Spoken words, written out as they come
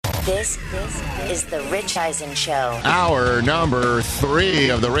This is the Rich Eisen Show. Hour number 3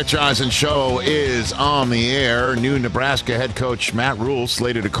 of the Rich Eisen Show is on the air. New Nebraska head coach Matt Rhule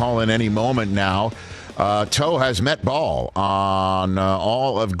slated to call in any moment now. Toe has met ball on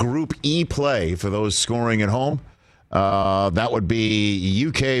all of Group E play for those scoring at home. That would be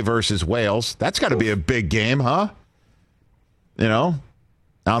UK versus Wales. That's got to be a big game, huh? You know,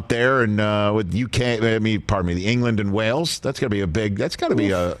 out there and with the England and Wales. That's got to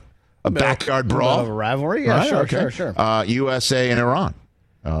be a backyard brawl. A rivalry? Yeah, right, sure. USA and Iran.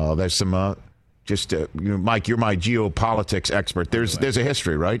 There's some, Mike, you're my geopolitics expert. There's a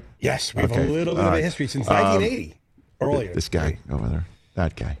history, right? Yes, we have a little bit of a history since 1980. Earlier. This guy over there.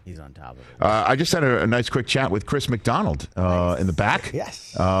 That guy. He's on top of it. I just had a nice quick chat with Chris McDonald in the back.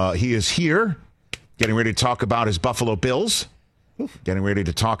 Yes. He is here, getting ready to talk about his Buffalo Bills. Getting ready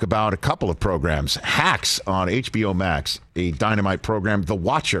to talk about a couple of programs. Hacks on HBO Max, a dynamite program. The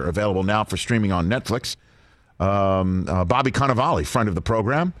Watcher, available now for streaming on Netflix. Bobby Cannavale, friend of the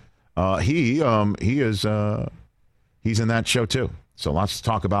program. He's in that show too. So lots to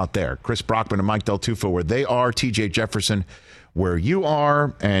talk about there. Chris Brockman and Mike Del Tufo, where they are. TJ Jefferson, where you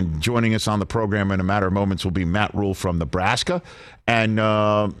are. And joining us on the program in a matter of moments will be Matt Rhule from Nebraska. And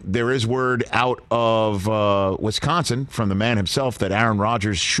there is word out of Wisconsin from the man himself that Aaron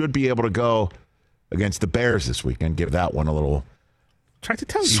Rodgers should be able to go against the Bears this weekend. Give that one a little Tried to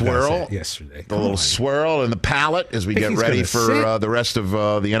tell swirl you guys that yesterday. A little swirl in the palate as we get ready for the rest of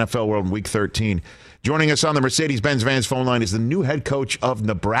the NFL world in Week 13. Joining us on the Mercedes-Benz Vans phone line is the new head coach of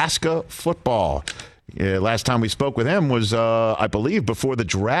Nebraska football. Last time we spoke with him was, I believe, before the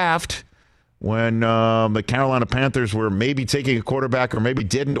draft when the Carolina Panthers were maybe taking a quarterback or maybe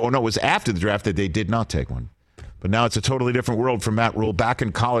didn't. Or no, it was after the draft that they did not take one. But now it's a totally different world for Matt Rhule, back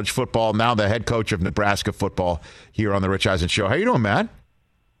in college football, now the head coach of Nebraska football here on the Rich Eisen Show. How you doing, Matt?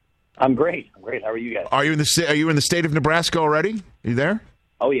 I'm great. How are you guys? Are you in the state of Nebraska already? Are you there?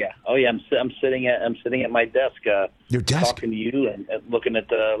 Oh yeah. I'm sitting at my desk. Your desk? Talking to you and looking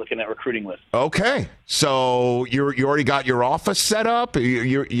at recruiting lists. Okay, so you already got your office set up.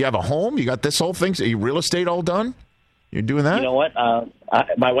 You have a home. You got this whole thing. So your real estate all done. You're doing that? You know what?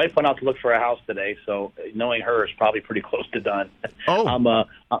 My wife went out to look for a house today, so knowing her is probably pretty close to done. Oh,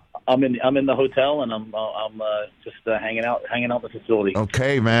 I'm in the hotel and I'm just hanging out in the facility.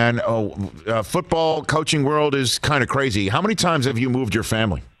 Okay, man. Football coaching world is kind of crazy. How many times have you moved your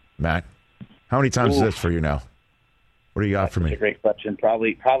family, Matt? How many times is this for you now? What do you got for me? That's a great question.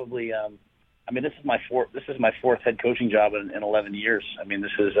 Probably. This is my fourth head coaching job in 11 years. I mean,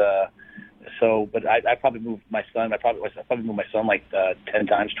 this is. But I probably moved my son. I probably moved my son like 10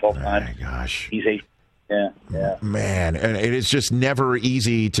 times, 12 times. Oh my gosh. He's 8. Yeah. Man, and it is just never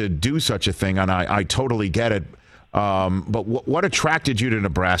easy to do such a thing, and I totally get it. But what attracted you to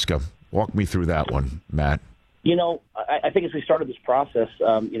Nebraska? Walk me through that one, Matt. You know, I think as we started this process,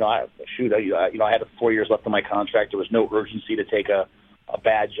 I had 4 years left on my contract. There was no urgency to take a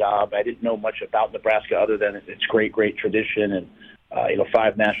bad job. I didn't know much about Nebraska other than its great tradition and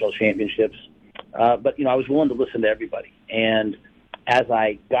 5 national championships. But I was willing to listen to everybody. And as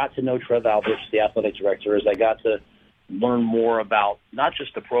I got to know Trev Alberts, the athletic director, as I got to learn more about not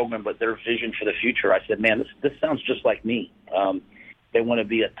just the program but their vision for the future, I said, man, this sounds just like me. They want to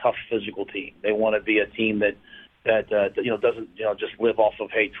be a tough physical team. They want to be a team that doesn't just live off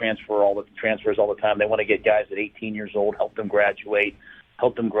of transfers all the time. They want to get guys at 18 years old, help them graduate,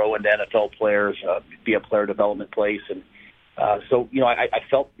 help them grow into NFL players, be a player development place. And so I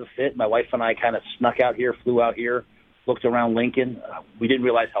felt the fit. My wife and I kind of snuck out here, flew out here, looked around Lincoln. We didn't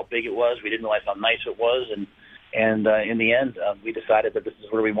realize how big it was. We didn't realize how nice it was. And in the end, we decided that this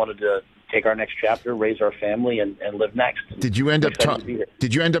is where we wanted to take our next chapter, raise our family, and live next. Did you end up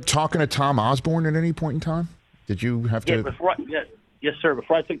talking to Tom Osborne at any point in time? Did you have to? Yes, sir.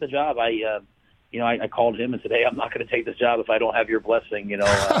 Before I took the job, I called him and said, "Hey, I'm not going to take this job if I don't have your blessing."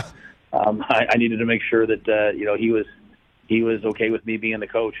 I needed to make sure that he was okay with me being the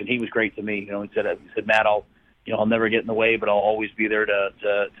coach, and he was great to me. He said, Matt, I'll never get in the way, but I'll always be there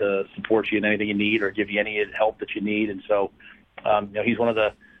to support you in anything you need or give you any help that you need. And so, he's one of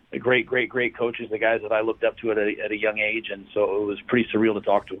the great coaches, the guys that I looked up to at a young age, and so it was pretty surreal to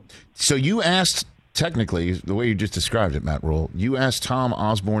talk to him. So you asked, technically, the way you just described it, Matt Rhule, you asked Tom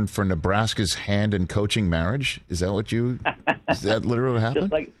Osborne for Nebraska's hand in coaching marriage? Is that literally what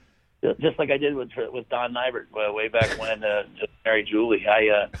happened? Just like I did with Don Nybert way back when to marry Julie.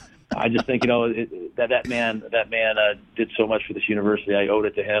 I just think that man did so much for this university. I owed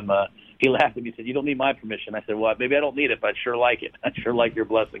it to him. He laughed at me and said, "You don't need my permission." I said, "Well, maybe I don't need it, but I sure like it. I sure like your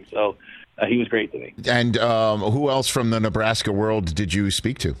blessing." So he was great to me. And who else from the Nebraska world did you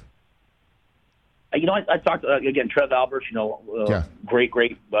speak to? I talked again. Trev Alberts, great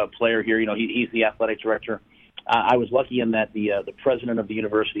player here. He's the athletic director. I was lucky in that the president of the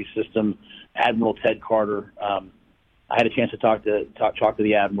university system, Admiral Ted Carter. I had a chance to talk to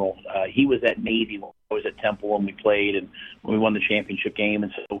the admiral. He was at Navy when I was at Temple, and we played, and we won the championship game.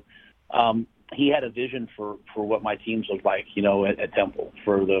 And so he had a vision for what my teams looked like, at Temple,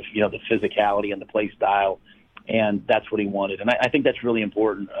 for the the physicality and the play style. And that's what he wanted. And I think that's really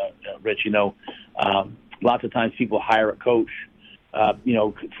important, Rich. Lots of times people hire a coach,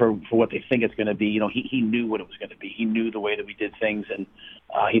 for what they think it's going to be. He knew what it was going to be. He knew the way that we did things, and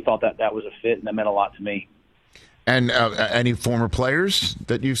he thought that was a fit, and that meant a lot to me. And any former players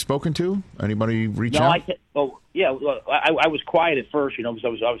that you've spoken to? Anybody reach out? I was quiet at first, because I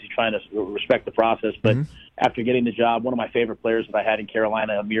was obviously trying to respect the process. But after getting the job, one of my favorite players that I had in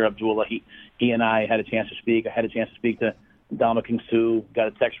Carolina, Amir Abdullah, he and I had a chance to speak. I had a chance to speak to Dominic Sue. Got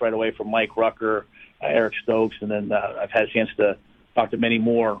a text right away from Mike Rucker, Eric Stokes, and then I've had a chance to talk to many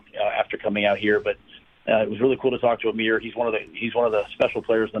more after coming out here. But it was really cool to talk to Amir. He's one of the special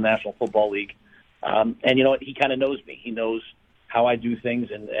players in the National Football League. And he kind of knows me. He knows how I do things.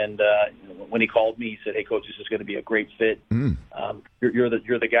 And when he called me, he said, "Hey, coach, this is going to be a great fit. You're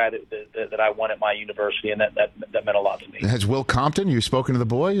the guy that I want at my university," and that meant a lot to me. Has Will Compton? You spoken to the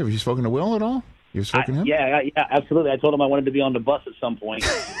boy? Have you spoken to Will at all? You've spoken to him? Yeah, absolutely. I told him I wanted to be on the bus at some point.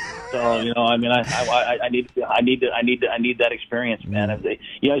 So I need that experience, man. As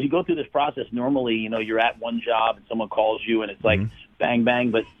you go through this process, normally you're at one job and someone calls you and it's like bang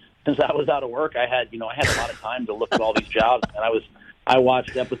bang, but since I was out of work, I had a lot of time to look at all these jobs, and I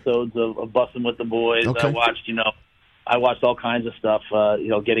watched episodes of Bussin' with the Boys. Okay. I watched all kinds of stuff.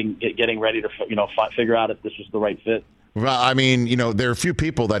 Getting ready to figure out if this was the right fit. Well, there are a few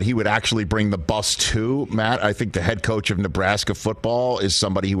people that he would actually bring the bus to, Matt. I think the head coach of Nebraska football is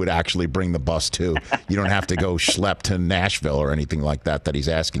somebody he would actually bring the bus to. You don't have to go schlep to Nashville or anything like that he's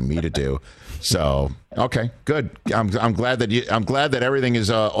asking me to do. So, okay, good. I'm glad that everything is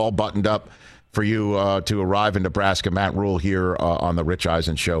all buttoned up for you to arrive in Nebraska. Matt Rhule here on the Rich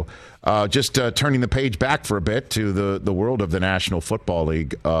Eisen Show. Just turning the page back for a bit to the world of the National Football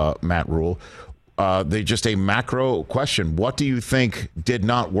League, Matt Rhule. Just a macro question. What do you think did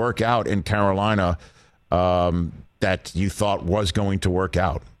not work out in Carolina that you thought was going to work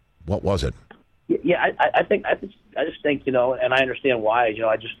out? What was it? Yeah, I just think, and I understand why.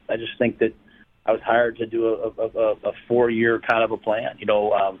 I just think that I was hired to do a 4-year kind of a plan.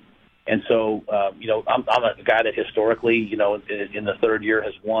 And so I'm a guy that historically, in the third year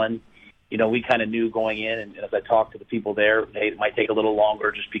has won. We kind of knew going in, and as I talked to the people there, it might take a little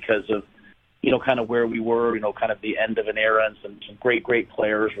longer just because of kind of where we were, kind of the end of an era and some great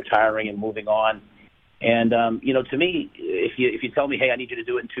players retiring and moving on. And, to me, if you tell me, hey, I need you to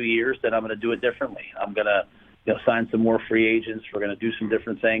do it in 2 years, then I'm going to do it differently. I'm going to sign some more free agents. We're going to do some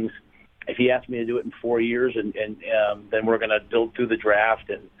different things. If he asked me to do it in 4 years, and then we're going to build through the draft.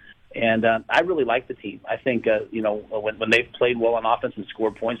 And I really like the team. I think, when they've played well on offense and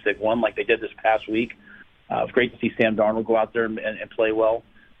scored points, they've won like they did this past week. It's great to see Sam Darnold go out there and play well.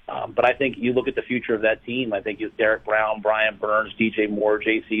 But I think you look at the future of that team. I think it's Derek Brown, Brian Burns, DJ Moore,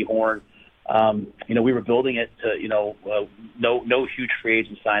 J.C. Horn. We were building it to, no huge free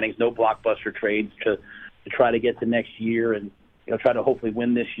agent signings, no blockbuster trades to try to get to next year and, try to hopefully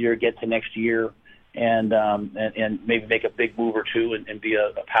win this year, get to next year, and maybe make a big move or two and be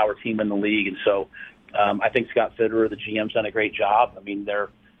a power team in the league. And so I think Scott Fitterer, the GM's done a great job. I mean, they're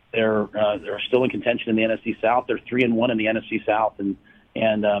still in contention in the NFC South. They're 3-1 in the NFC South, and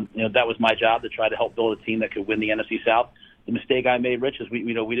that was my job to try to help build a team that could win the NFC South. The mistake I made, Rich, is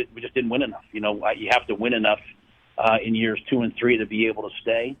we just didn't win enough. You have to win enough in years 2 and 3 to be able to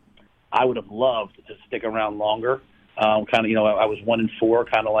stay. I would have loved to stick around longer. I was 1-4,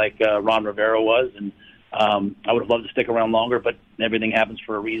 kind of like Ron Rivera was, and I would have loved to stick around longer. But everything happens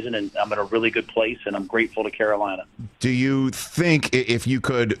for a reason, and I'm in a really good place, and I'm grateful to Carolina. Do you think if you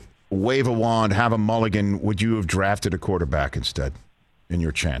could wave a wand, have a mulligan, would you have drafted a quarterback instead? In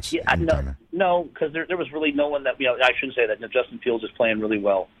your chance? Yeah, no, because there was really no one that, I shouldn't say that. Justin Fields is playing really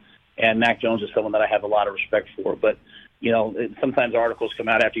well, and Mac Jones is someone that I have a lot of respect for. But, sometimes articles come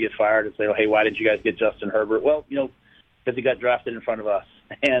out after you get fired and say, oh, hey, why didn't you guys get Justin Herbert? Well, because he got drafted in front of us.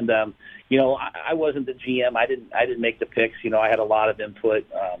 And, I wasn't the GM. I didn't make the picks. I had a lot of input.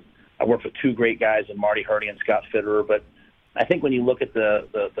 I worked with 2 great guys in Marty Hurney and Scott Fitterer. But I think when you look at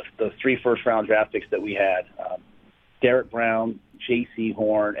the 3 first-round draft picks that we had, Derek Brown, J.C.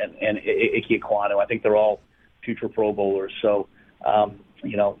 Horn, and Ike Ekwonu. I think they're all future Pro Bowlers. So,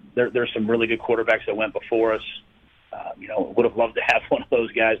 there's some really good quarterbacks that went before us. Would have loved to have one of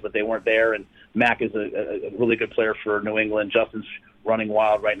those guys, but they weren't there. And Mac is a really good player for New England. Justin's running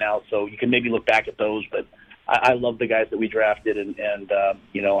wild right now, so you can maybe look back at those. But I love the guys that we drafted, and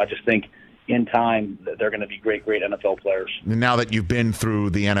I just think in time they're going to be great NFL players. Now that you've been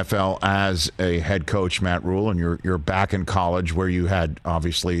through the NFL as a head coach, Matt Rhule, and you're back in college where you had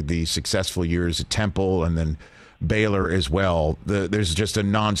obviously the successful years at Temple and then Baylor as well, there's just a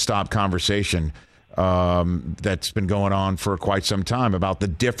nonstop conversation that's been going on for quite some time about the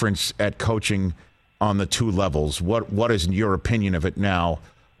difference at coaching on the two levels. What is your opinion of it now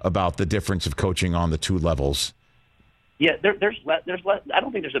about the difference of coaching on the two levels? Yeah, there's less. I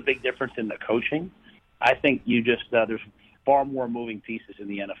don't think there's a big difference in the coaching. I think there's far more moving pieces in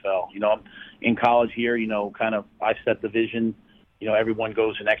the NFL. In college here, kind of I set the vision. Everyone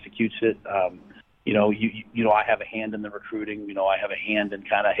goes and executes it. I have a hand in the recruiting. I have a hand in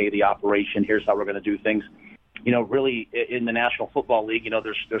kind of, hey, the operation. Here's how we're going to do things. Really in the National Football League,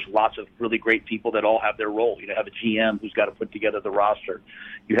 there's lots of really great people that all have their role. You have a GM who's got to put together the roster.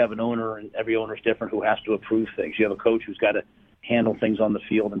 You have an owner, and every owner is different, who has to approve things. You have a coach who's got to handle things on the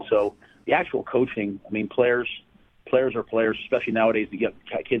field. And so the actual coaching, players are players, especially nowadays. You get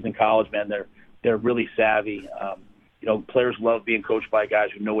kids in college, man, they're really savvy. Players love being coached by guys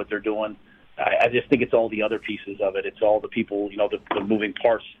who know what they're doing. I just think it's all the other pieces of it. It's all the people, the moving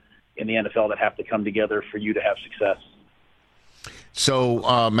parts in the NFL that have to come together for you to have success.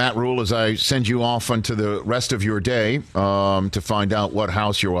 So, Matt Rhule, as I send you off onto the rest of your day to find out what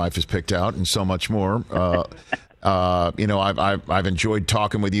house your wife has picked out and so much more, I've enjoyed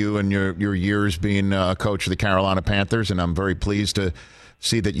talking with you and your years being a coach of the Carolina Panthers, and I'm very pleased to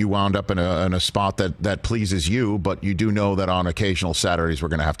see that you wound up in a spot that pleases you, but you do know that on occasional Saturdays we're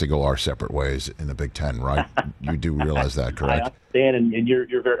going to have to go our separate ways in the Big Ten, right? You do realize that, correct? I understand, and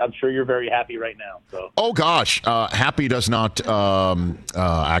you're very, I'm sure you're very happy right now. So. Oh gosh, happy does not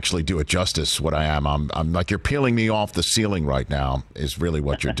actually do it justice. What I am, I'm like, you're peeling me off the ceiling right now. Is really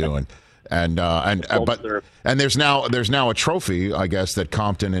what you're doing. And there's now a trophy, I guess, that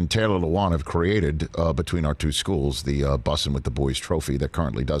Compton and Taylor Lewan have created between our two schools, the Bussin' with the Boys trophy that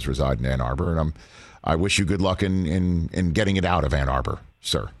currently does reside in Ann Arbor, and I wish you good luck in getting it out of Ann Arbor,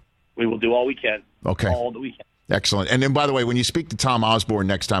 sir. We will do all we can. Okay. All that we can. Excellent. And then, by the way, when you speak to Tom Osborne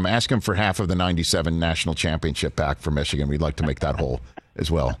next time, ask him for half of the '97 national championship back for Michigan. We'd like to make that whole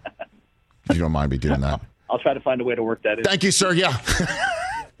as well. If you don't mind me doing that. I'll try to find a way to work that in. Thank you, sir. Yeah.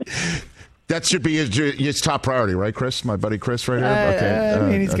 That should be his top priority, right, Chris? My buddy Chris right here?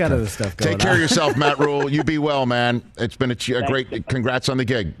 Okay. He's got other stuff going on. Take care of yourself, Matt Rhule. You be well, man. It's been a great – congrats on the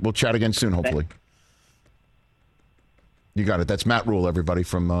gig. We'll chat again soon, hopefully. Thanks. You got it. That's Matt Rhule, everybody,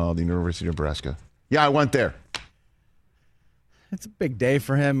 from the University of Nebraska. Yeah, I went there. It's a big day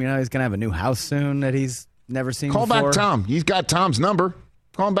for him. He's going to have a new house soon that he's never seen before. Call back Tom. He's got Tom's number.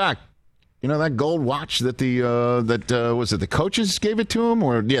 Call him back. That gold watch that was it the coaches gave it to him,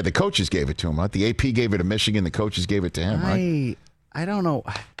 or the coaches gave it to him, right? The AP gave it to Michigan, the coaches gave it to him, right? I don't know.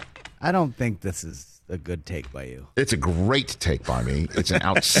 I don't think this is a good take by you. It's a great take by me. It's an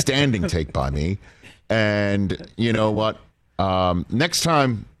outstanding take by me. And you know what? Next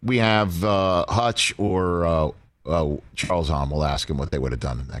time we have Hutch or Charles on, we'll ask him what they would have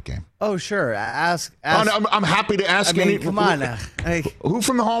done in that game. Oh, sure. Ask. Oh, no, I'm happy to ask. Come on now. Who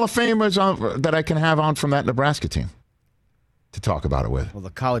from the Hall of Fame is on that I can have on from that Nebraska team to talk about it with? Well, the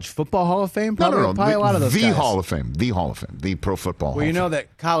College Football Hall of Fame? Probably, no. Probably a lot of those the guys. Hall of Fame. The Hall of Fame. The Pro Football Hall of Fame. Well, you know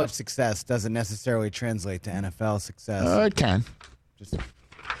that college success doesn't necessarily translate to NFL success. It can.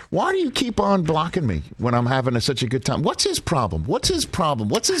 Why do you keep on blocking me when I'm having such a good time? What's his problem? What's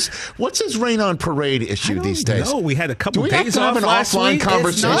his rain on parade issue these days? No, we had a couple days off. Do we have to have an offline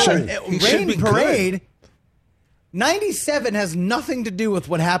conversation? Rain parade. 97 has nothing to do with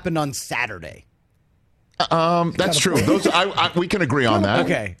what happened on Saturday. That's true. Those we can agree on that.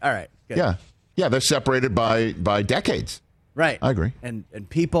 Okay. All right. Good. Yeah. They're separated by decades. Right. I agree. And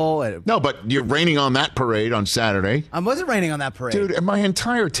people. No, but you're raining on that parade on Saturday. I wasn't raining on that parade. Dude, my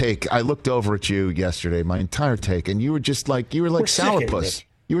entire take, I looked over at you yesterday, my entire take, and you were just like, sourpuss.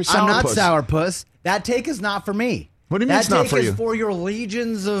 You were sourpuss. I'm not sourpuss. That take is not for me. What do you mean it's not for you? That take is for your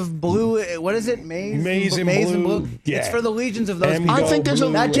legions of blue. What is it? Maize and blue. Yeah. It's for the legions of those people. I think there's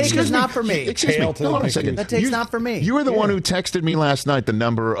that take is not for me. Excuse me. Hold on a second. That take's not for me. You were the one who texted me last night the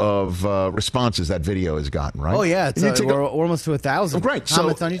number of responses that video has gotten, right? Oh, yeah. We're almost to 1,000. Great.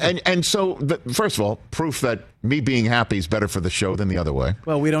 So, first of all, proof that Me being happy is better for the show than the other way.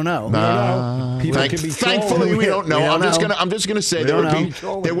 Well, we don't know. Thankfully, we don't know. I'm just gonna say there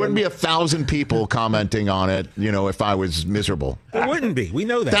wouldn't be 1,000 people commenting on it. If I was miserable, there wouldn't be. We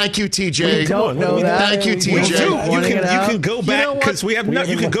know that. Thank you, TJ. We don't know that. Thank you, TJ. You can go back because we have.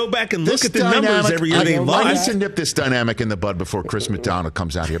 You can go back and look at the numbers every year. I need to nip this dynamic in the bud before Chris McDonald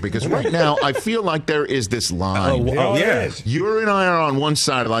comes out here, because right now I feel like there is this line. Oh yeah. You and I are on one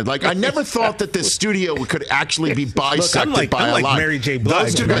side of the line. Like, I never thought that this studio could actually be bisected by a line. Mary J.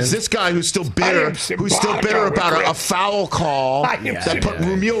 Blige, this guy who's still bitter about a foul call that put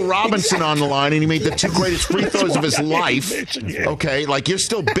Rhule Robinson on the line, and he made the 2 greatest free throws of his life. Okay, like, you're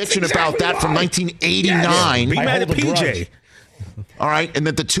still bitching about that from 1989. Be mad at PJ. All right, and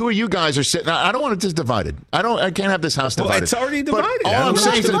that the two of you guys are sitting. I don't want it just divided. I can't have this house divided. Well, it's already divided. But all I'm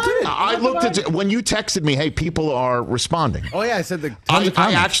saying is, I looked at when you texted me, "Hey, people are responding." Oh yeah, I said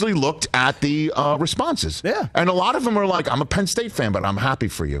I actually looked at the responses. Yeah, and a lot of them are like, "I'm a Penn State fan, but I'm happy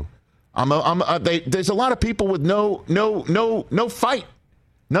for you." There's a lot of people with no fight,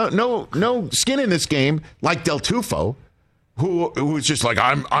 no skin in this game, like Del Tufo. Who was just like,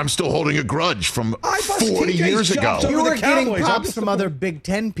 I'm still holding a grudge from 40 years ago. You were getting props from other Big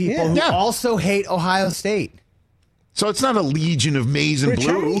Ten people who also hate Ohio State. So it's not a legion of maize and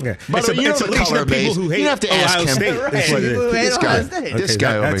blue. But it's a legion of people who hate Ohio State. This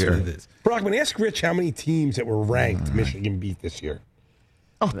guy over here. Brockman, ask Rich how many teams that were ranked Michigan beat this year.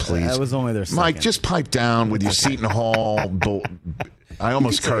 Oh, please. That was only their second. Mike, just pipe down with your Seton Hall. I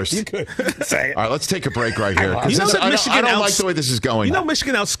almost cursed. You could say it. All right, let's take a break right here. You know that I don't like the way this is going. You know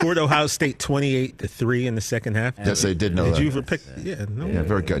Michigan outscored Ohio State 28-3 in the second half? Yes, they did know that. Did you pick? Yeah,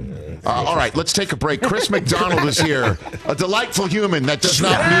 very good. All right, let's take a break. Chris McDonald is here, a delightful human that does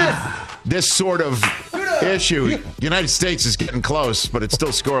not need this sort of issue. United States is getting close, but it's still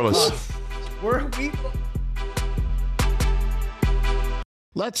scoreless.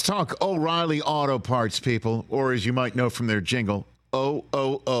 Let's talk O'Reilly Auto Parts, people, or as you might know from their jingle,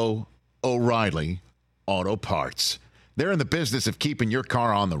 O'Reilly Auto Parts. They're in the business of keeping your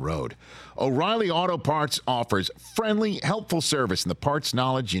car on the road. O'Reilly Auto Parts offers friendly, helpful service and the parts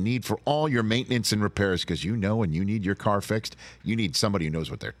knowledge you need for all your maintenance and repairs, because you know when you need your car fixed, you need somebody who knows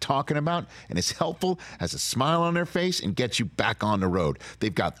what they're talking about and is helpful, has a smile on their face, and gets you back on the road.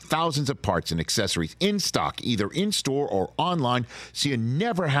 They've got thousands of parts and accessories in stock, either in-store or online, so you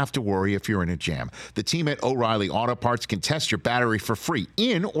never have to worry if you're in a jam. The team at O'Reilly Auto Parts can test your battery for free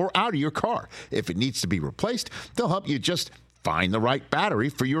in or out of your car. If it needs to be replaced, they'll help you just find the right battery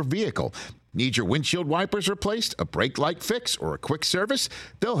for your vehicle. Need your windshield wipers replaced, a brake light fix, or a quick service?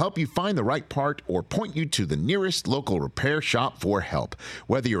 They'll help you find the right part or point you to the nearest local repair shop for help.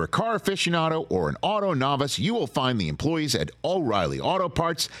 Whether you're a car aficionado or an auto novice, you will find the employees at O'Reilly Auto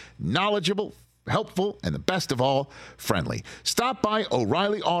Parts knowledgeable, helpful, and the best of all, friendly. Stop by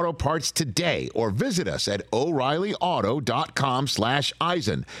O'Reilly Auto Parts today or visit us at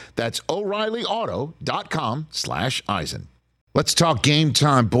O'ReillyAuto.com/Eisen. That's O'ReillyAuto.com/Eisen. Let's talk Game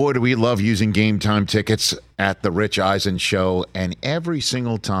Time. Boy, do we love using Game Time tickets at the Rich Eisen Show. And every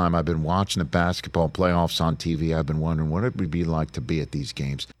single time I've been watching the basketball playoffs on TV, I've been wondering what it would be like to be at these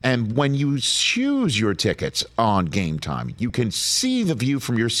games. And when you choose your tickets on Game Time, you can see the view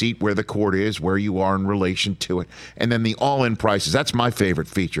from your seat where the court is, where you are in relation to it. And then the all-in prices. That's my favorite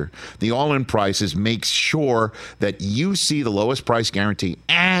feature. The all-in prices makes sure that you see the lowest price guarantee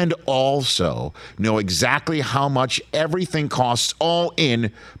and also know exactly how much everything costs all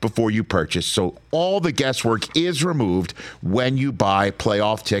in before you purchase. So all the guesswork is removed when you buy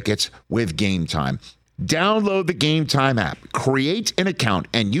playoff tickets with Game Time. Download the Game Time app, create an account,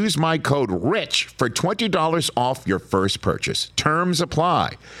 and use my code RICH for $20 off your first purchase. Terms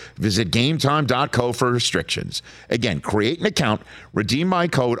apply. Visit GameTime.co for restrictions. Again, create an account, redeem my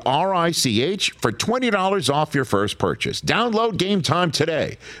code RICH for $20 off your first purchase. Download Game Time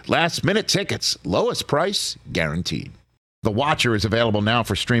today. Last minute tickets, lowest price guaranteed. The Watcher is available now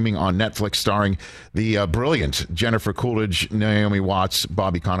for streaming on Netflix, starring the brilliant Jennifer Coolidge, Naomi Watts,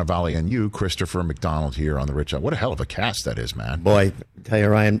 Bobby Cannavale, and you, Christopher McDonald, here on the Rich. What a hell of a cast that is, man. Boy, I tell you,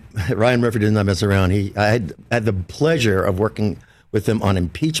 Ryan Murphy did not mess around. I had the pleasure of working with him on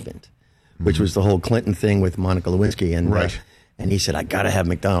Impeachment, which was the whole Clinton thing with Monica Lewinsky, and and he said, I got to have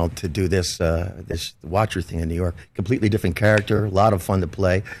McDonald to do this Watcher thing in New York. Completely different character, a lot of fun to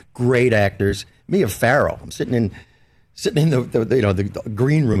play, great actors. Mia Farrow, I'm sitting in the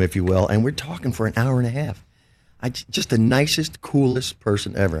green room, if you will, and we're talking for an hour and a half. Just the nicest, coolest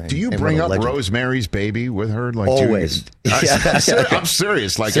person ever. Do you bring up Rosemary's Baby with her? Like always? I'm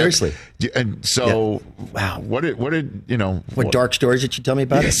serious. Like seriously. And so, wow. What did you know? What dark stories did you tell me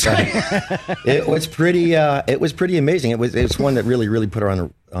about it? It was pretty. It was pretty amazing. It was one that really put her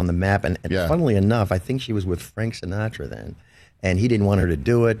on the map. And funnily enough, I think she was with Frank Sinatra then, and he didn't want her to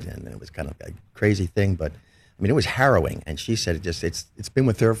do it, and it was kind of a crazy thing, but. I mean, it was harrowing, and she said it's been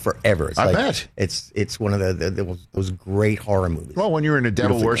with her forever. I bet it's one of those great horror movies. Well, when you're in a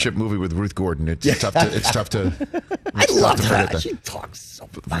devil worship movie with Ruth Gordon, it's tough to. I love her. She talks so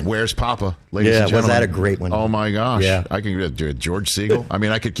funny. Where's Papa, ladies and gentlemen? Was that a great one? Oh my gosh! Yeah, I can do it. George Segal. I mean,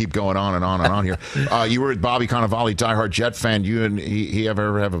 I could keep going on and on and on here. You were with Bobby Cannavale, diehard Jet fan. You and he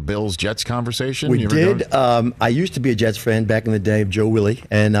ever have a Bills Jets conversation? We did. I used to be a Jets fan back in the day of Joe Willie,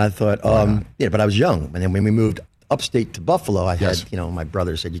 and I thought, but I was young, and then when we moved upstate to Buffalo, I had, my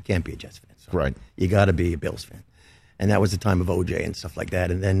brother said, you can't be a Jets fan. So right. You got to be a Bills fan. And that was the time of OJ and stuff like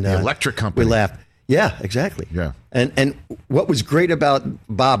that. And then the electric company. We laughed. Yeah, exactly. Yeah. And what was great about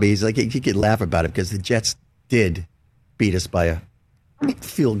Bobby is like he could laugh about it because the Jets did beat us by a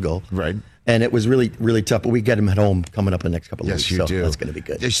field goal. Right. And it was really tough, but we get him at home coming up in the next couple of weeks. Yes, you do. That's going to be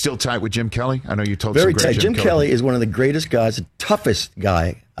good. You're still tight with Jim Kelly? I know you told very some great tight. Jim Kelly is one of the greatest guys, the toughest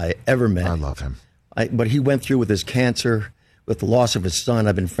guy I ever met. I love him. But he went through with his cancer, with the loss of his son.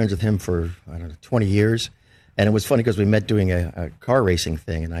 I've been friends with him for, 20 years. And it was funny because we met doing a car racing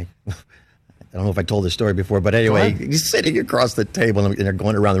thing. And I don't know if I told this story before, but anyway, he's sitting across the table and they're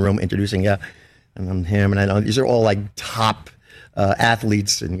going around the room introducing, and I'm him. And I know these are all like top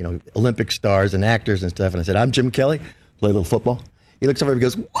athletes and, Olympic stars and actors and stuff. And I said, I'm Jim Kelly, play a little football. He looks over and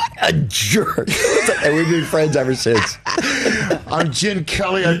goes, what a jerk. And we've been friends ever since. I'm Jim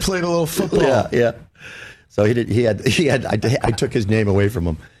Kelly. I played a little football. Yeah. So I took his name away from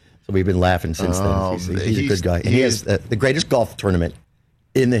him. So we've been laughing since then. He's a good guy. And he has the greatest golf tournament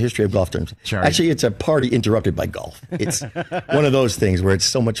in the history of golf tournaments. Actually, it's a party interrupted by golf. It's one of those things where it's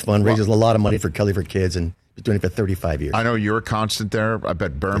so much fun, raises a lot of money for Kelly for Kids, and been doing it for 35 years. I know you're a constant there. I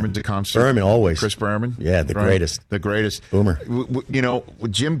bet Berman's a constant. Berman, always. Chris Berman. Yeah, the greatest. The greatest. Boomer.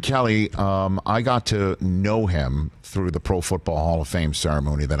 With Jim Kelly, I got to know him through the Pro Football Hall of Fame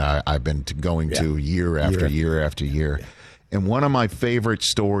ceremony that I've been going to year after year after year. Yeah. And one of my favorite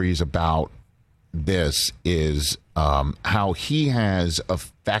stories about this is how he has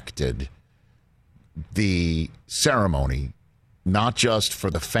affected the ceremony, not just for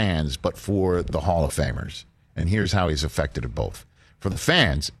the fans, but for the Hall of Famers. And here's how he's affected it both. For the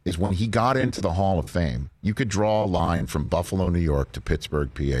fans, is when he got into the Hall of Fame, you could draw a line from Buffalo, New York to Pittsburgh,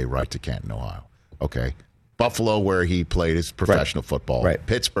 PA, right to Canton, Ohio. Okay? Buffalo, where he played his professional football. Right.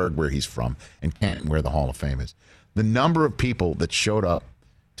 Pittsburgh, where he's from, and Canton, where the Hall of Fame is. The number of people that showed up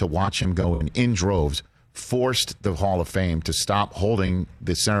to watch him go in droves forced the Hall of Fame to stop holding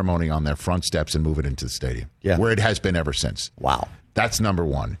the ceremony on their front steps and move it into the stadium, where it has been ever since. Wow, that's number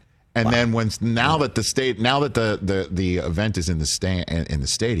one. And then now that the event is in the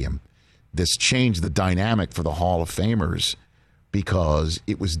stadium, this changed the dynamic for the Hall of Famers because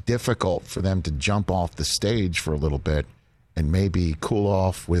it was difficult for them to jump off the stage for a little bit and maybe cool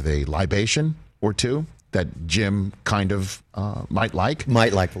off with a libation or two that Jim kind of might like a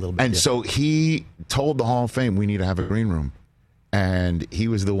little bit. And so he told the Hall of Fame, we need to have a green room. And he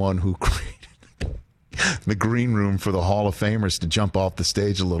was the one who created the green room for the Hall of Famers to jump off the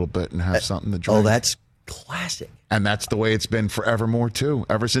stage a little bit and have something to drink. Oh, that's classic. And that's the way it's been forevermore, too,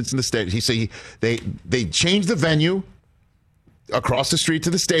 ever since in the stage. He said they changed the venue across the street to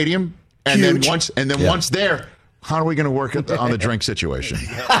the stadium. And Huge. Once there, how are we going to work on the drink situation?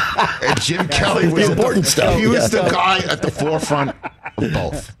 And Jim Kelly was the important stuff. He was the guy at the forefront of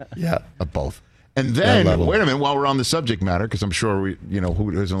both. Yeah, of both. And then, wait a minute, while we're on the subject matter, because I'm sure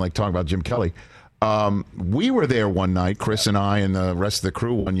who doesn't like talking about Jim Kelly? We were there one night, Chris and I and the rest of the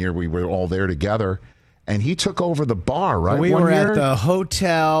crew. One year we were all there together, and he took over the bar. Right, we were at the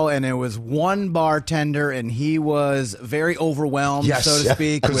hotel, and it was one bartender, and he was very overwhelmed, so to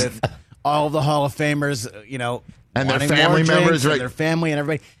speak, with all the Hall of Famers, and their family members, right? And their family and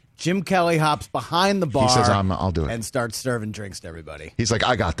everybody. Jim Kelly hops behind the bar. He says, I'll do it. And starts serving drinks to everybody. He's like,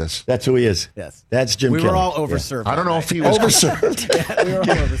 I got this. That's who he is. Yes. That's Jim Kelly. We were all overserved. I don't know if he was overserved. We were all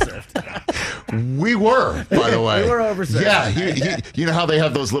overserved. We were, by the way. We were overserved. Yeah. You know how they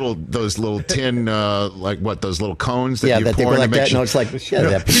have those little tin, those little cones that you that they pour go in like the that. No, it's like,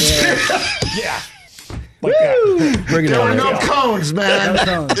 Yeah. Woo! There are no cones, man.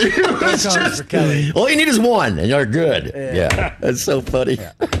 No cones for Kelly. All you need is one, and you're good. Yeah. That's so funny.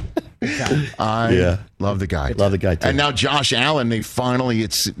 Yeah. I love the guy. Love the guy too. And now Josh Allen, they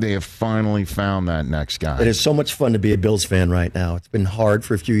have finally found that next guy. It is so much fun to be a Bills fan right now. It's been hard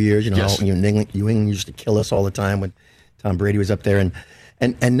for a few years. You know, New England used to kill us all the time when Tom Brady was up there, and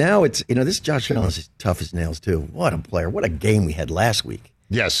now it's this Josh Allen is tough as nails too. What a player! What a game we had last week.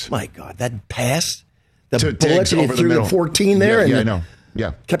 Yes, my God, that pass, the to bullet he threw the 14 there, I know.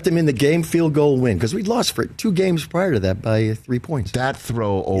 Yeah, kept him in the game, field goal win, because we'd lost for 2 games prior to that by 3 points. That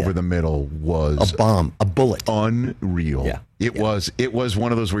throw over the middle was a bomb, a bullet, unreal. Yeah, it was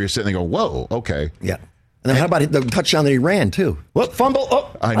one of those where you're sitting there, go, whoa, okay, yeah. And then how about the touchdown that he ran too? What fumble?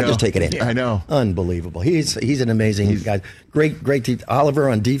 Oh, I'll just take it in. I know, unbelievable. He's an amazing guy. Great team. Oliver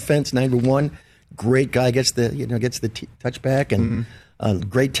on defense, #1, great guy. Gets the touchback and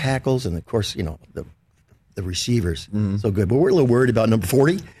great tackles, and of course the receivers, so good. But we're a little worried about number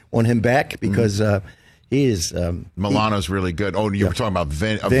 40. Want him back because he is. Milano's really good. Oh, you were talking about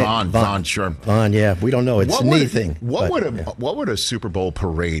Von, sure. Von, yeah. We don't know. It's a knee thing. What would a Super Bowl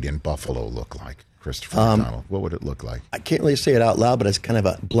parade in Buffalo look like, Christopher McDonald? What would it look like? I can't really say it out loud, but it's kind of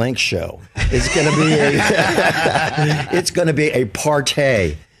a blank show. It's going to be a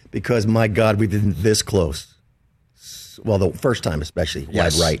party because, my God, we've been this close. Well, the first time especially,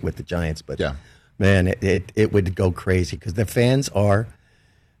 wide right with the Giants, but man, it would go crazy because the fans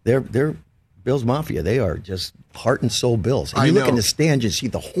they're Bills Mafia. They are just heart and soul Bills. And you look in the stands, you see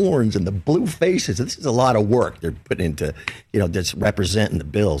the horns and the blue faces. This is a lot of work they're putting into, just representing the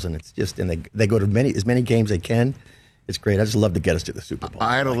Bills. And it's just, and they go to as many games they can. It's great. I just love to get us to the Super Bowl.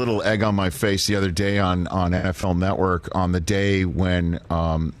 I had a little egg on my face the other day on NFL Network on the day when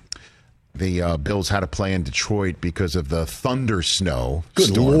the Bills had to play in Detroit because of the thunder snow. Good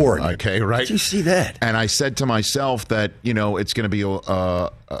storm. Lord. Okay, right? Did you see that? And I said to myself that, it's going to be,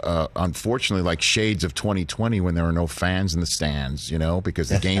 unfortunately, like shades of 2020 when there are no fans in the stands, because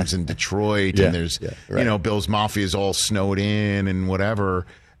the game's in Detroit and there's, Bills Mafia is all snowed in and whatever.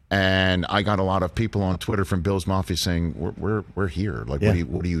 And I got a lot of people on Twitter from Bills Mafia saying, we're here. Like,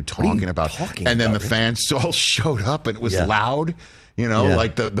 what are you talking about? And then the fans all showed up and it was loud.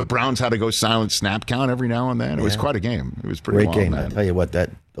 Like the Browns had to go silent snap count every now and then. It was quite a game. It was pretty great game. I'll tell you what,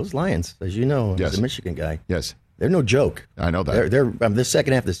 those Lions, as you know, as a Michigan guy, they're no joke. I know that. They're the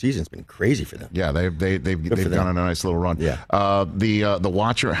second half of the season's been crazy for them. Yeah, they've gone on a nice little run. Yeah. The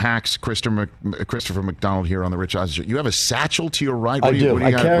Watcher hacks Christopher McDonald here on the Rich Eisen Show. You have a satchel to your right. I do.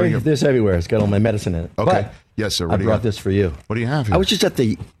 I carry this everywhere. It's got all my medicine in it. Okay. But yes, sir. I brought this for you. What do you have here? I was just at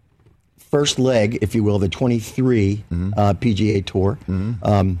the first leg, if you will, the 23 PGA Tour.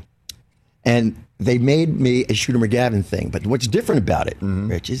 And they made me a Shooter McGavin thing. But what's different about it,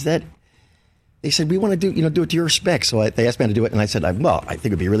 Rich, is that they said, we want to do it to your specs. So they asked me to do it, and I said, I think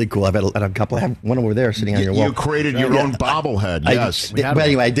it'd be really cool. I've had a couple. I have one over there sitting on your wall. You created your own bobblehead, yes. But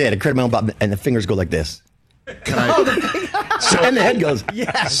anyway, I did. I created my own bobblehead, and the fingers go like this. Can I? And the head goes,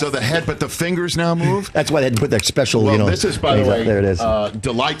 yes. So the head, but the fingers now move? That's why they had to put that special, this is, by the way, there it is.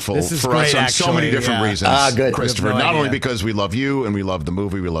 Delightful this for us on so many different reasons, good. Christopher. Not only because we love you and we love the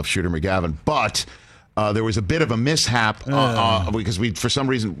movie, we love Shooter McGavin, but there was a bit of a mishap because we, for some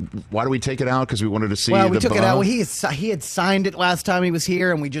reason, why do we take it out? Because we wanted to see. Well, we took it out. Well, he had signed it last time he was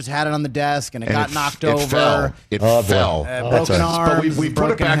here, and we just had it on the desk, and it got knocked over. It fell. Broken arms. But we put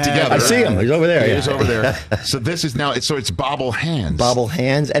it back together. I see him. He's over there. He is over there. So this is now. So it's bobble hands. Bobble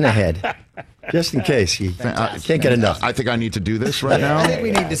hands and a head. Just in case you can't get enough. I think I need to do this right now. I think we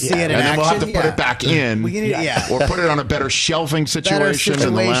need to see it in action. And then we'll have to put it back in. Or put it on a better shelving situation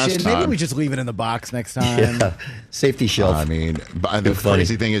than the last time. Maybe we just leave it in the box next time. Yeah. Safety shelf. I mean, the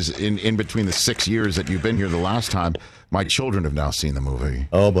crazy thing is, in between the 6 years that you've been here the last time, my children have now seen the movie.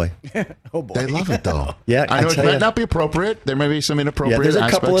 Oh, boy. They love it, though. Yeah, I know it might not be appropriate. There may be some inappropriate there's a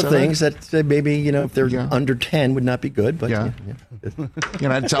couple of aspects things that maybe, if they're under 10 would not be good. But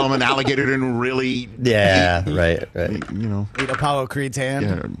I'd tell them an alligator didn't really right. Eat Apollo Creed's hand.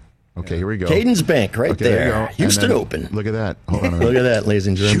 Yeah. Okay, here we go. Caden's Bank right there. You go. Houston Open. Look at that. Hold on a minute. Look at that, ladies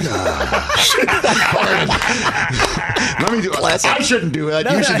and gentlemen. Let me do it. I shouldn't do that.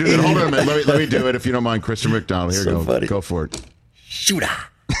 You should do it. Hold on a minute. Let me do it if you don't mind, Christopher McDonald. Here, go. Funny. Go for it. Shooter.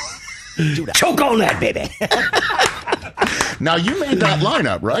 Choke on that, baby. Now you made that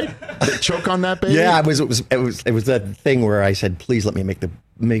lineup, right? The choke on that, baby. Yeah, it was that thing where I said, please let me make the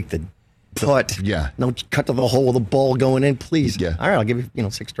putt. Yeah. No, cut to the hole with the ball going in, please. Yeah. All right, I'll give you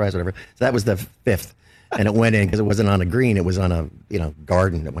 6 tries, whatever. So that was the 5th. And it went in because it wasn't on a green. It was on a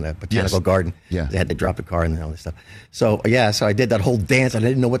garden, a botanical garden. Yeah. They had to drop a car and all this stuff. So so I did that whole dance. And I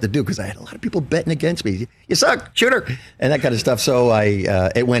didn't know what to do because I had a lot of people betting against me. You suck, shooter, and that kind of stuff. So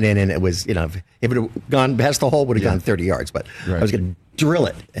it went in, and it was if it had gone past the hole, would have gone 30 yards. But I was going to drill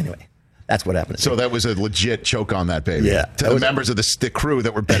it anyway. That's what happened. So that was a legit choke on that baby. Yeah. To the members of the crew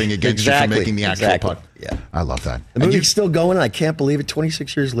that were betting against you for making the actual putt. Yeah. I love that. The movie's still going. I can't believe it.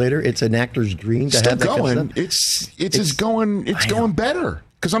 26 years later, it's an actor's dream to have that going. kind of stuff. It's going better.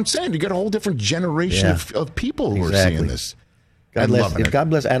 Because I'm saying you got a whole different generation of people who are seeing this. God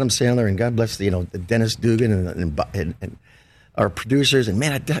bless Adam Sandler and God bless Dennis Dugan and our producers. And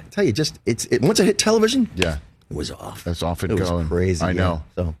man, I tell you, once it hit television, it was off. That's off it was going. Crazy. I know.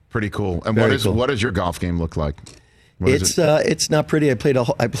 So pretty cool. And cool. what does your golf game look like? It's not pretty.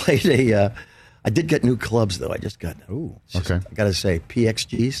 I did get new clubs though. I just got I got to say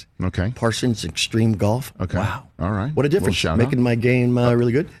PXGs. Okay. Parsons Extreme Golf. Okay. Wow. All right. What a difference. Making my game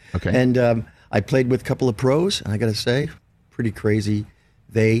really good. Okay. And I played with a couple of pros, and I got to say, pretty crazy.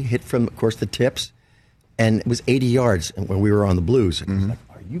 They hit from, of course, the tips, and it was 80 yards when we were on the blues. And I was like,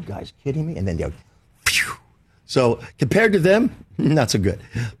 are you guys kidding me? And then they go, phew. So compared to them, not so good.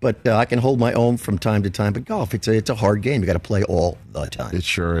 But I can hold my own from time to time. But golf, it's a hard game. You got to play all the time. It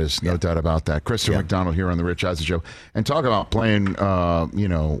sure is, no doubt about that. Christopher McDonald here on the Rich Eisen Show, and talk about playing,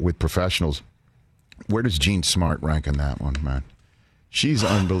 with professionals. Where does Jean Smart rank in that one, man? She's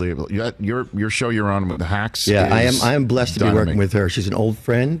unbelievable. Your show you're on with the Hacks. Yeah, I am blessed to be working with her. She's an old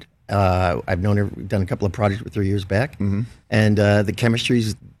friend. I've known her, done a couple of projects with her years back, and the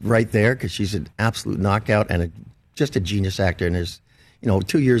chemistry's right there because she's an absolute knockout and just a genius actor. And there's,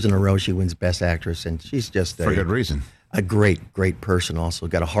 2 years in a row she wins Best Actress, and she's just for good reason. A great person. Also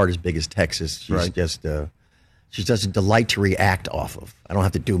got a heart as big as Texas. She's just she's just a delight to react off of. I don't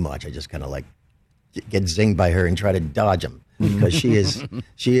have to do much. I just kind of like get zinged by her and try to dodge them. Because she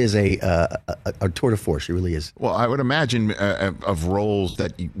is a tour de force. She really is. Well, I would imagine of roles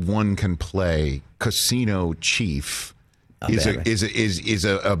that one can play. Casino Chief is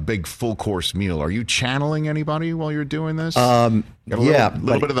a big full course meal. Are you channeling anybody while you're doing this? A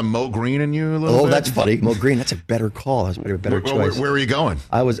little bit of the Mo Green in you. That's funny. Mo Green. That's a better call. That's a better choice. Where are you going?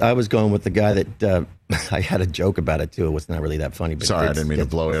 I was going with the guy that I had a joke about it too. It was not really that funny. But sorry, I didn't mean to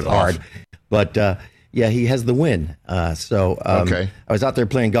blow it hard. off. But. Yeah, he has the win. I was out there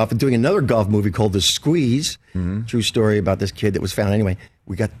playing golf and doing another golf movie called The Squeeze. True story about this kid that was found. Anyway,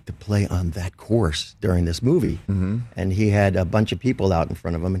 we got to play on that course during this movie. And he had a bunch of people out in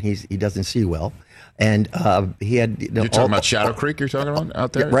front of him, and he doesn't see well. And he had... You're talking about Shadow Creek you're talking about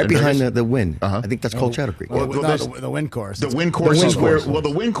out there? Yeah, right behind the Wynn. I think that's called Shadow Creek. The Wynn course. The Wynn course is where... Well,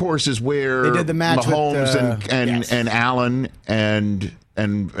 the Wynn course is where they did the match Mahomes and Allen and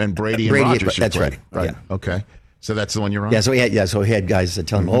Brady and Rodgers. That's right. Right. Yeah. Okay. So that's the one you're on? Yeah, so he had guys that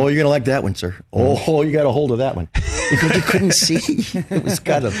tell him, "Oh, you're going to like that one, sir. Oh, you got a hold of that one." Because you couldn't see. It was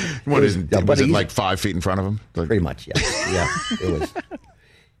kind of was it like 5 feet in front of him? Pretty much, yeah. Yeah.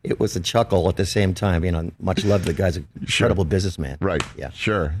 It was a chuckle at the same time. Much love. The guy's an incredible businessman. Right. Yeah.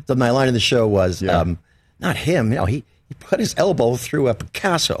 Sure. So my line in the show was not him. He put his elbow through a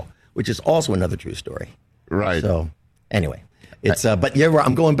Picasso, which is also another true story. Right. So anyway, it's but yeah,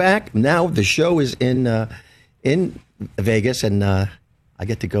 I'm going back now. The show is in Vegas, and I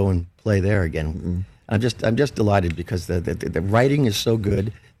get to go and play there again. I'm just delighted because the writing is so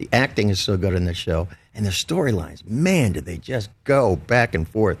good, the acting is so good in this show, and the storylines. Man, did they just go back and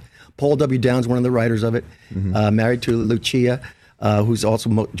forth. Paul W. Downs, one of the writers of it, married to Lucia, who's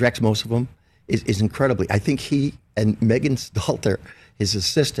also directs most of them, is incredibly. I think he and Megan Stalter, his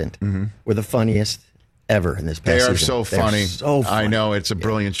assistant, were the funniest ever in this past season. They are so funny. So funny. I know, it's a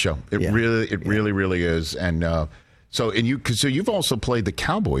brilliant show. It really is. And so you've also played the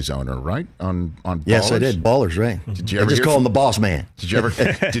Cowboys owner, right? On Ballers? Yes, I did. Ballers, right? Did you ever just call him the boss man. Did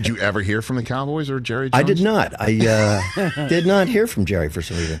you ever hear from the Cowboys or Jerry Jones? I did not. I did not hear from Jerry for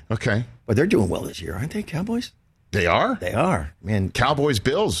some reason. Okay. But they're doing well this year, aren't they, Cowboys? They are? They are. Man. Cowboys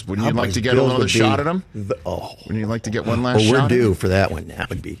Bills. Wouldn't you like to get another shot at them? Wouldn't you like to get one last shot? Well, we're due for that one.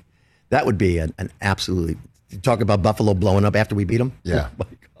 That would be an absolutely. Talk about Buffalo blowing up after we beat them. Yeah, oh my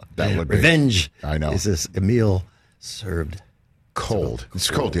God. That would be revenge. I know. Is this a meal served cold? It's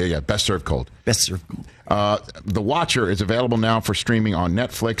cold. Yeah. Best served cold. Best served cold. The Watcher is available now for streaming on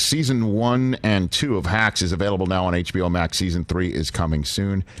Netflix. Season 1 and 2 of Hacks is available now on HBO Max. Season 3 is coming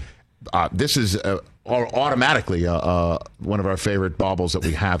soon. This is automatically one of our favorite baubles that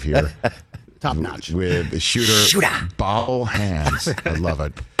we have here. Top notch. With the shooter bobble hands. I love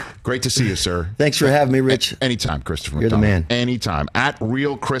it. Great to see you, sir. Thanks for having me, Rich. Anytime, Christopher You're McDonald. the man. Anytime. At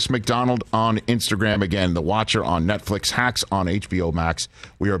Real Chris McDonald on Instagram. Again, The Watcher on Netflix, Hacks on HBO Max.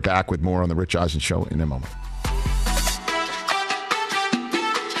 We are back with more on The Rich Eisen Show in a moment.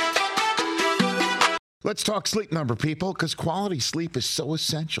 Let's talk Sleep Number, people, because quality sleep is so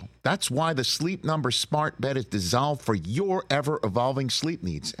essential. That's why the Sleep Number smart bed is designed for your ever-evolving sleep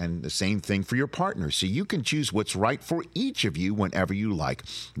needs, and the same thing for your partner, so you can choose what's right for each of you whenever you like.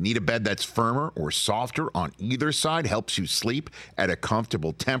 Need a bed that's firmer or softer on either side, helps you sleep at a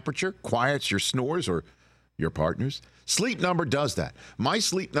comfortable temperature, quiets your snores or your partner's? Sleep Number does that. My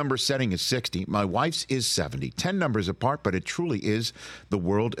Sleep Number setting is 60. My wife's is 70. 10 numbers apart, but it truly is the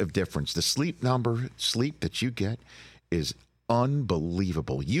world of difference. The Sleep Number sleep that you get is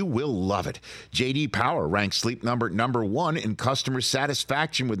unbelievable. You will love it. J.D. Power ranks Sleep Number number 1 in customer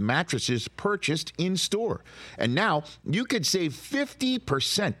satisfaction with mattresses purchased in store. And now you could save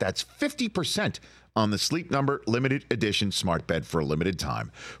 50%. That's 50% on the Sleep Number limited edition smart bed for a limited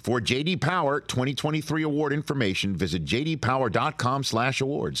time. For J.D. Power 2023 award information, visit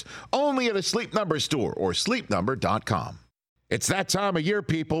jdpower.com/awards. Only at a Sleep Number store or sleepnumber.com. It's that time of year,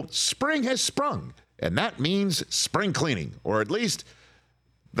 people. Spring has sprung, and that means spring cleaning, or at least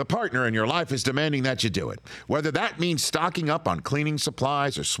the partner in your life is demanding that you do it. Whether that means stocking up on cleaning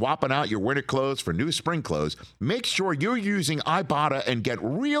supplies or swapping out your winter clothes for new spring clothes, make sure you're using Ibotta and get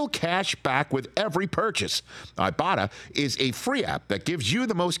real cash back with every purchase. Ibotta is a free app that gives you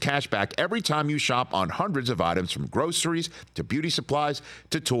the most cash back every time you shop on hundreds of items, from groceries to beauty supplies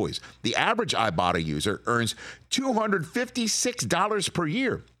to toys. The average Ibotta user earns $256 per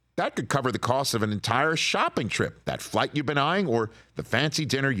year. That could cover the cost of an entire shopping trip, that flight you've been eyeing, or the fancy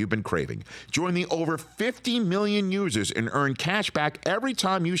dinner you've been craving. Join the over 50 million users and earn cash back every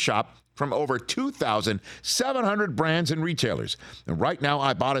time you shop from over 2,700 brands and retailers. And right now,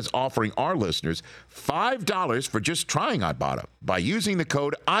 Ibotta is offering our listeners $5 for just trying Ibotta by using the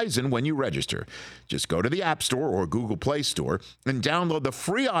code EISEN when you register. Just go to the App Store or Google Play Store and download the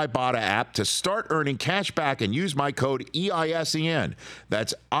free Ibotta app to start earning cash back and use my code EISEN.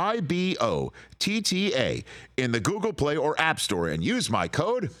 That's IBOTTA in the Google Play or App Store, and use my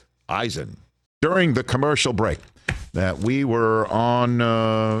code EISEN. During the commercial break that we were on,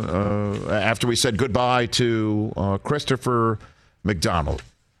 after we said goodbye to Christopher McDonald,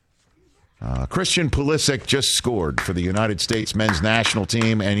 Christian Pulisic just scored for the United States men's national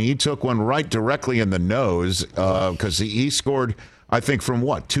team, and he took one right directly in the nose because he scored, I think, from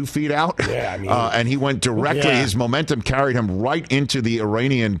what, 2 feet out? Yeah, I mean, and he went directly. Yeah. His momentum carried him right into the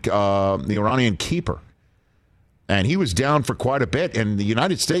Iranian keeper. And he was down for quite a bit, and the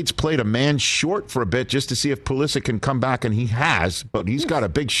United States played a man short for a bit just to see if Pulisic can come back, and he has, but he's got a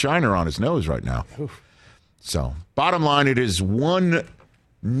big shiner on his nose right now. So, bottom line, it is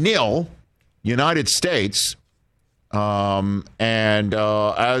 1-0 United States, and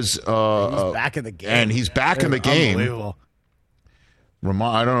as he's back in the game, and he's back in the game. Unbelievable.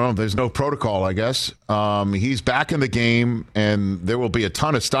 I don't know. There's no protocol, I guess. He's back in the game, and there will be a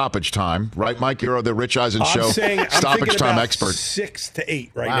ton of stoppage time. Right, Mike? You're the Rich Eisen Show stoppage time expert. 6 to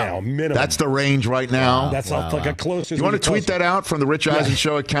 8 right now, minimum. That's the range right now. That's like a closest. You want to tweet that out from the Rich Eisen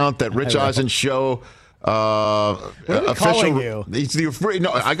Show account? That Rich Eisen Show official. You? He's the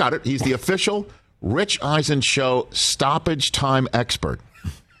no. I got it. He's the official Rich Eisen Show stoppage time expert.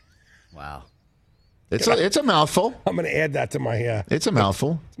 Wow. It's a mouthful. I'm going to add that to my. It's a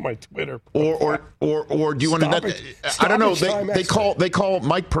mouthful. My Twitter. Or do you want to? I don't know. They call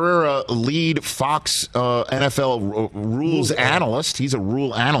Mike Pereira lead Fox NFL rules analyst. He's a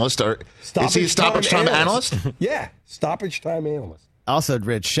rule analyst. Is he a stoppage time analyst? Yeah, stoppage time analyst. Also,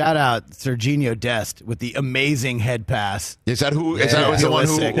 Rich, shout out Serginho Dest with the amazing head pass. Is that who? Is that the one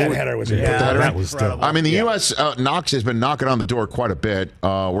who? That header was that was dope. I mean, the U.S. Knox has been knocking on the door quite a bit.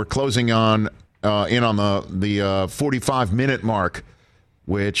 We're closing on. In on the 45-minute mark,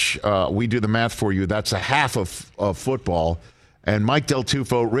 which we do the math for you. That's a half of football. And Mike Del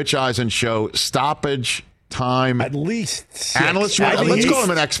Tufo, Rich Eisen Show, stoppage time. At least 6. Analyst. Let's call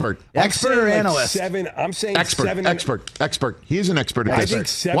him an expert. Expert or analyst? 7. I'm saying expert, 7. Expert. He's an expert at this. I think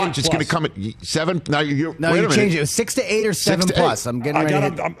 7 Watch, it's going to come at 7. Now you change it. 6 to 8 or 7 plus. I'm getting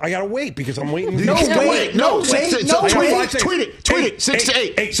ready. I got to wait because I'm waiting. No, wait. No, tweet it. 6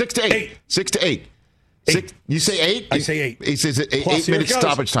 to 8. 6 to 8. 6 to 8. 6, you say 8? I say 8. He says 8 minutes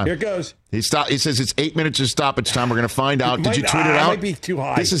stoppage time. Here it goes. He says it's 8 minutes of stoppage time. We're going to find out. Did you tweet it out? It might be too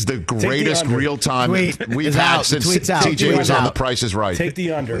high. This is the greatest real time we've had since TJ was on The Price is Right. Take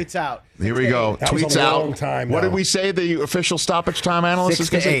the under. Tweets out. Here we go. Tweets out. Long time, what did we say the official stoppage time analyst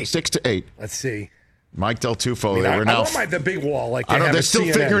is going to say? 6 to 8. Let's see. Mike Del Tufo. I want the big wall. Like I know they're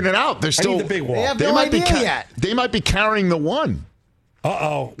still figuring it out. They're still the big wall. They have no idea yet. They might be carrying the one.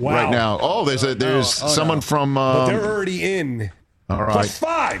 Wow. Right now. Oh, there's someone from. But they're already in. All right.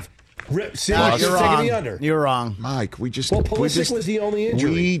 +5. You're wrong. the under. You're wrong. Mike, Pulisic was the only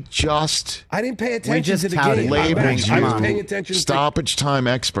injury. I didn't pay attention to the game. labeled I was you paying attention. stoppage time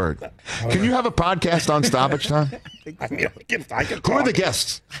expert. Can you have a podcast on stoppage time? I can talk. Who are the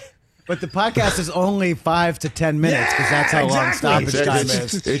guests? But the podcast is only 5 to 10 minutes because that's how long stoppage time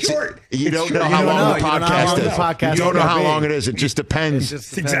is. It's short. You don't know how long the podcast is. You don't know how long it is. It just depends.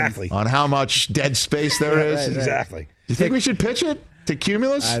 Exactly. On how much dead space there is. Right. Exactly. Do you think we should pitch it to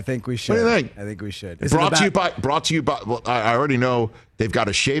Cumulus? I think we should. What do you think? I think we should. Brought to you by. Well, I already know they've got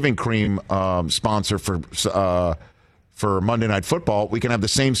a shaving cream sponsor for Monday Night Football. We can have the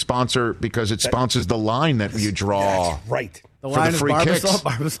same sponsor because it sponsors the line that you draw. That's right. The for line the free is kicks.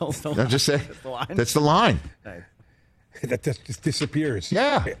 Barbasol's the line. I'm just saying. That's the line. That's the line. Nice. That just disappears.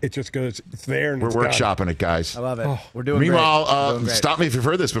 Yeah. It just goes, it's there and We're it's workshopping it, guys. I love it. We're doing Meanwhile, great. We're doing great. stop me if you've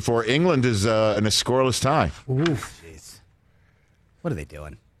heard this before. England is in a scoreless tie. Oof. Jeez. What are they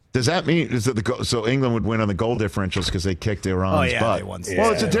doing? Does that mean so England would win on the goal differentials because they kicked Iran's butt? They won.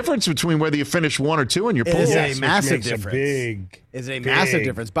 Well, it's a difference between whether you finish 1 or 2 in your pool. It is Yes, a which massive makes difference. It's a massive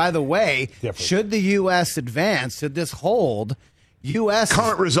difference. By the way, should the U.S. advance, should this hold, U.S.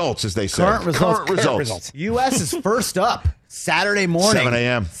 Current results, as they say. Current results. U.S. is first up Saturday morning. 7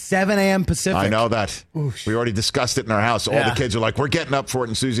 a.m. 7 a.m. Pacific. I know that. Oof. We already discussed it in our house. All the kids are like, we're getting up for it.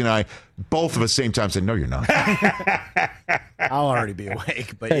 And Susie and I, both of us, same time, said, no, you're not. I'll already be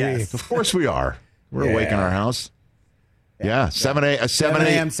awake, but yes. Of course we are. We're awake in our house. Yeah, 7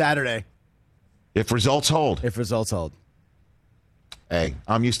 a.m. Saturday. If results hold. Hey,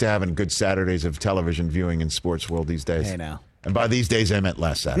 I'm used to having good Saturdays of television viewing in sports world these days. Hey, now. And by these days, I meant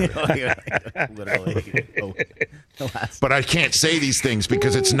last Saturday. Literally. But I can't say these things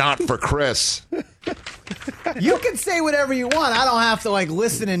because it's not for Chris. You can say whatever you want. I don't have to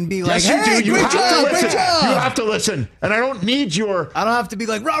listen and be like, yes, hey, you do. You great have job, to listen. great job. You have to listen. And I don't need your... I don't have to be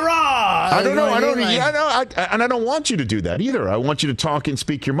like, rah, rah. I don't know. And I don't want you to do that either. I want you to talk and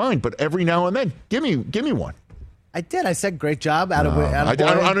speak your mind. But every now and then, give me one. I did. I said great job. I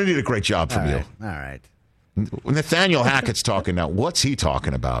don't need a great job from you. All right. Nathaniel Hackett's talking now. What's he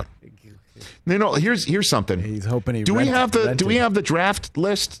talking about? Here's something. He's hoping Do we have the draft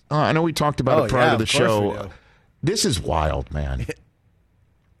list? I know we talked about it prior to the show. This is wild, man.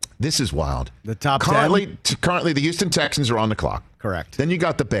 This is wild. The top 10? Currently, the Houston Texans are on the clock. Correct. Then you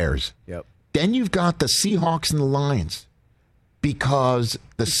got the Bears. Yep. Then you've got the Seahawks and the Lions because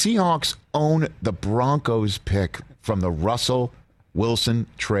the Seahawks own the Broncos pick from the Russell Wilson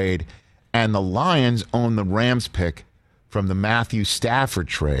trade, and the Lions own the Rams pick from the Matthew Stafford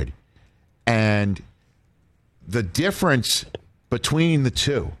trade. And the difference between the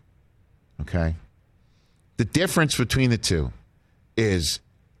two, okay? The difference between the two is,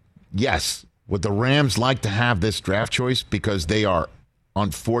 yes, would the Rams like to have this draft choice because they are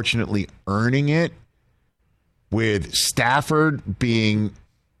unfortunately earning it with Stafford being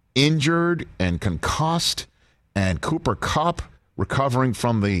injured and concussed and Cooper Kupp recovering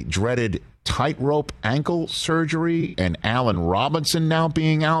from the dreaded tightrope ankle surgery and Allen Robinson now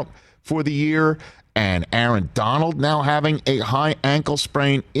being out for the year and Aaron Donald now having a high ankle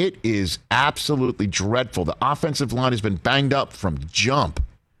sprain. It is absolutely dreadful. The offensive line has been banged up from jump.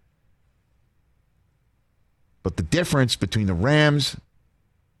 But the difference between the Rams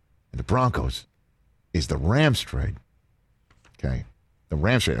and the Broncos is the Rams trade. Okay? The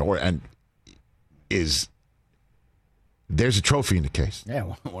Rams trade there's a trophy in the case.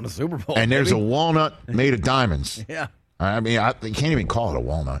 Yeah, won a Super Bowl. And there's a walnut made of diamonds. Yeah. I mean, you can't even call it a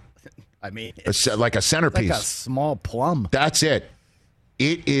walnut. I mean, it's like a centerpiece. Like a small plum. That's it.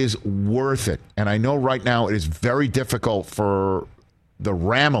 It is worth it. And I know right now it is very difficult for the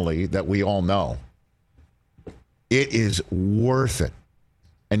Ramily that we all know. It is worth it.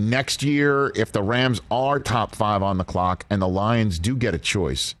 And next year, if the Rams are top 5 on the clock and the Lions do get a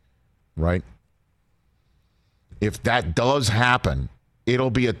choice, right? If that does happen, it'll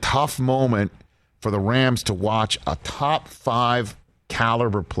be a tough moment for the Rams to watch a top 5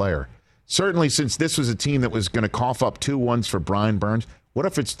 caliber player. Certainly, since this was a team that was going to cough up 2 ones for Brian Burns, what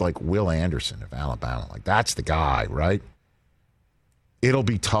if it's like Will Anderson of Alabama? Like, that's the guy, right? It'll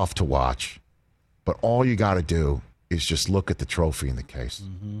be tough to watch. But all you got to do is just look at the trophy in the case.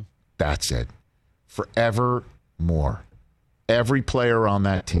 Mm-hmm. That's it. Forevermore. Every player on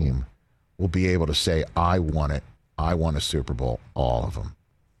that team will be able to say, I won it. I won a Super Bowl. All of them.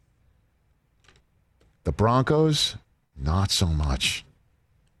 The Broncos, not so much.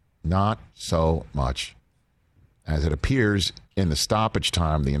 Not so much. As it appears in the stoppage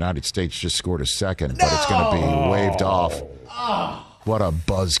time, the United States just scored a second, but it's going to be waved off. What a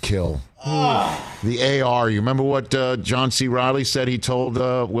buzzkill. The AR. You remember what John C. Reilly said? He told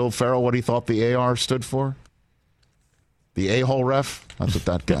Will Ferrell what he thought the AR stood for? The a-hole ref? That's what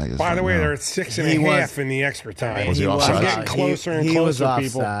that guy is. By the way, they're at 6.5 in the extra time. Was he offside? Getting closer and he closer, was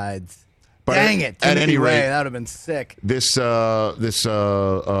people. offsides. But dang it. At any rate, that would have been sick. This Super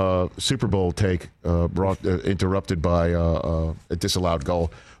Bowl take interrupted by a disallowed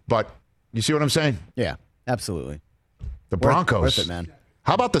goal. But you see what I'm saying? Yeah, absolutely. The Broncos. Worth it, man.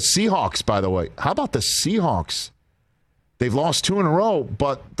 How about the Seahawks, by the way? How about the Seahawks? They've lost 2 in a row,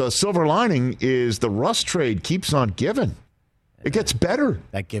 but the silver lining is the Russ trade keeps on giving. It gets better.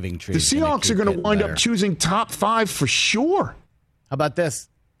 That giving tree. The Seahawks are going to wind up choosing top 5 for sure. How about this?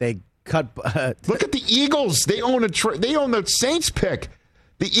 They cut. Look at the Eagles. They own the Saints pick.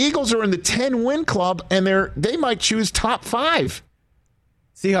 The Eagles are in the 10-win club, and they might choose top 5.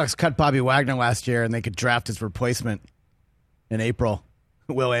 Seahawks cut Bobby Wagner last year, and they could draft his replacement in April.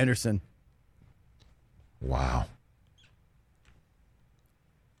 Will Anderson. Wow.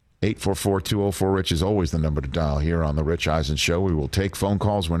 844-204-RICH is always the number to dial here on the Rich Eisen Show. We will take phone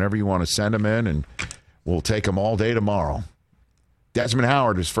calls whenever you want to send them in, and we'll take them all day tomorrow. Desmond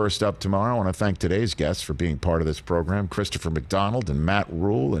Howard is first up tomorrow. I want to thank today's guests for being part of this program, Christopher McDonald and Matt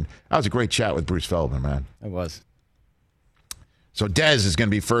Rhule. And that was a great chat with Bruce Feldman, man. It was. So Dez is going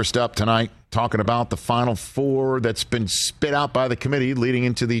to be first up tonight, talking about the Final Four that's been spit out by the committee leading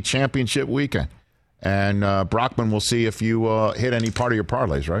into the championship weekend. And Brockman will see if you hit any part of your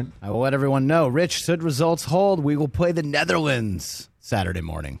parlays, right? I will let everyone know. Rich, should results hold, we will play the Netherlands Saturday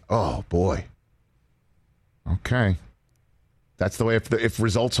morning. Oh, boy. Okay. That's the way if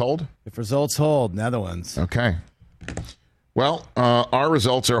results hold? If results hold, Netherlands. Okay. Well, our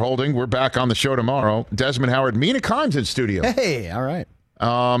results are holding. We're back on the show tomorrow. Desmond Howard, Mina Kimes in studio. Hey, all right.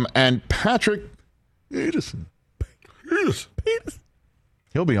 And Patrick Peterson.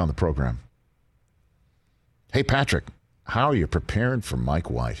 He'll be on the program. Hey, Patrick, how are you preparing for Mike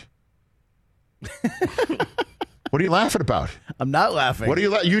White? What are you laughing about? I'm not laughing. What are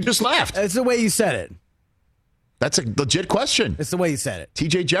you you just laughed. It's the way you said it. That's a legit question. It's the way you said it.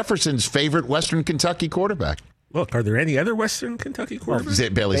 T.J. Jefferson's favorite Western Kentucky quarterback. Look, are there any other Western Kentucky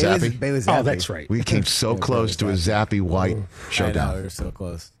quarterbacks? Bailey Zappi. Bailey Zappi. Oh, that's right. We came so close to a Zappi White showdown. I know, we were so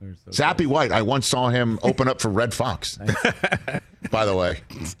close. Zappy White, I once saw him open up for Red Fox. By the way.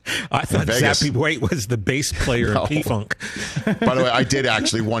 I thought Zappy White was the bass player in P-Funk. By the way, I did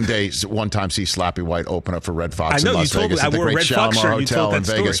actually one time see Slappy White open up for Red Fox in Las Vegas me. at the Great Shalimar Hotel in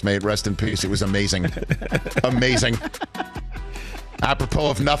Vegas. Story. Mate, rest in peace. It was amazing. Amazing. Apropos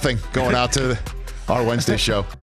of nothing, going out to our Wednesday show.